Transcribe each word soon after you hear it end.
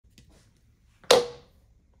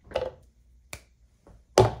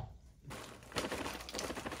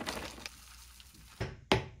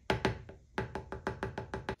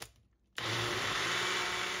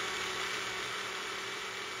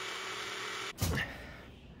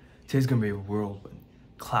Today's gonna be a whirlwind.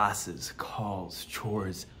 Classes, calls,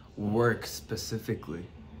 chores, work specifically.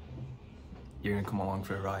 You're gonna come along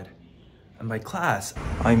for a ride. And by class,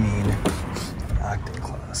 I mean acting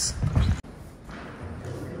class.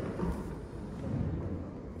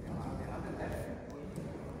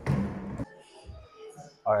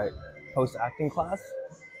 All right, post-acting class,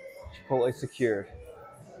 Chipotle secured.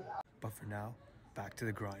 But for now, back to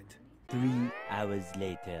the grind. 3 hours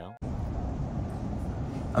later.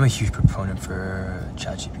 I'm a huge proponent for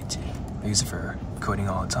ChatGPT. I use it for coding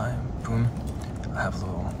all the time. Boom. I have a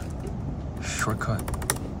little shortcut.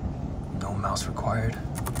 No mouse required.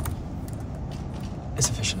 It's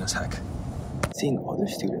efficient as heck. Seeing other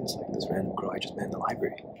students, like this random girl I just met in the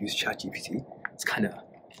library, use ChatGPT, it's kind of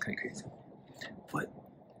crazy. But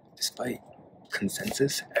despite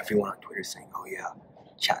consensus, everyone on Twitter is saying, oh yeah,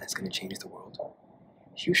 chat is going to change the world.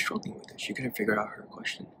 She was struggling with it. She couldn't figure out her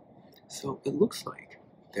question. So it looks like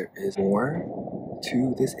there is more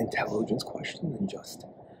to this intelligence question than just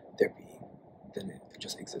there being, than it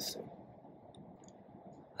just existing.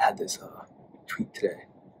 I had this tweet today.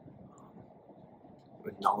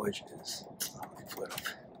 When knowledge is pull it up.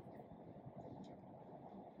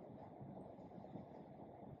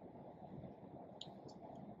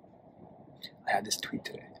 I had this tweet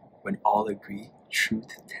today. When all agree,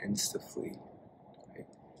 truth tends to flee. Right?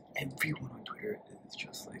 Everyone on Twitter is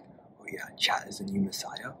just like, oh yeah, chat is the new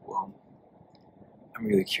messiah. Well, I'm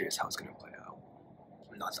really curious how it's gonna play out.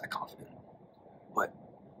 I'm not that confident, but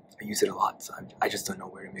I use it a lot, so I just don't know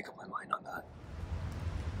where to make up my mind on that.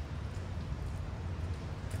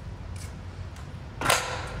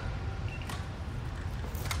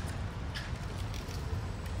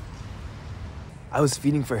 I was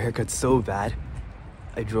feeding for a haircut so bad,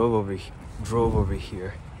 I drove over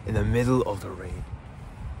here in the middle of the rain.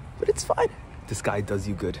 But it's fine. This guy does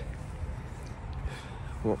you good.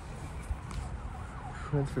 Well,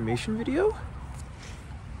 transformation video?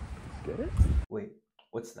 Get it? Wait,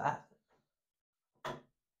 what's that?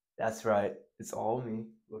 That's right, it's all me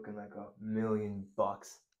looking like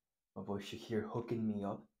 $1,000,000. My boy Shakir hooking me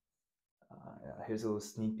up. Here's a little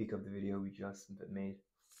sneak peek of the video we just made.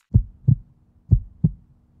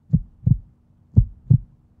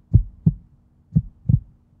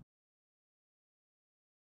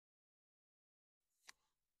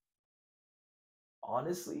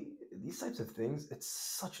 Honestly, these types of things, it's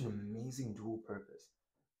such an amazing dual purpose.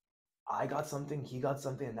 I got something, he got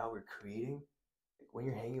something, and now we're creating. Like when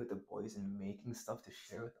you're hanging with the boys and making stuff to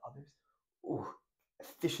share with others, ooh,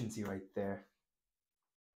 efficiency right there.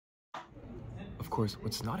 Of course,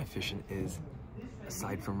 what's not efficient is,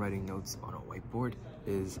 aside from writing notes on a whiteboard,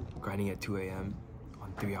 is grinding at 2 a.m.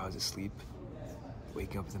 on 3 hours of sleep,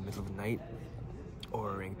 waking up in the middle of the night,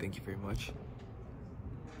 ordering thank you very much.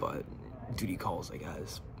 But duty calls, I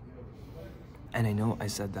guess. And I know I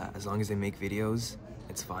said that as long as they make videos,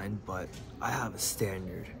 it's fine, but I have a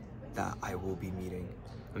standard that I will be meeting.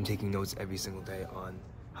 I'm taking notes every single day on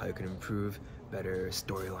how you can improve, better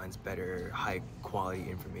storylines, better high quality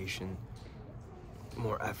information,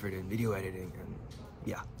 more effort in video editing, and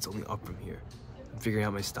yeah, it's only up from here. I'm figuring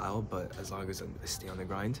out my style, but as long as I stay on the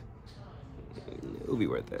grind, it'll be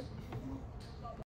worth it.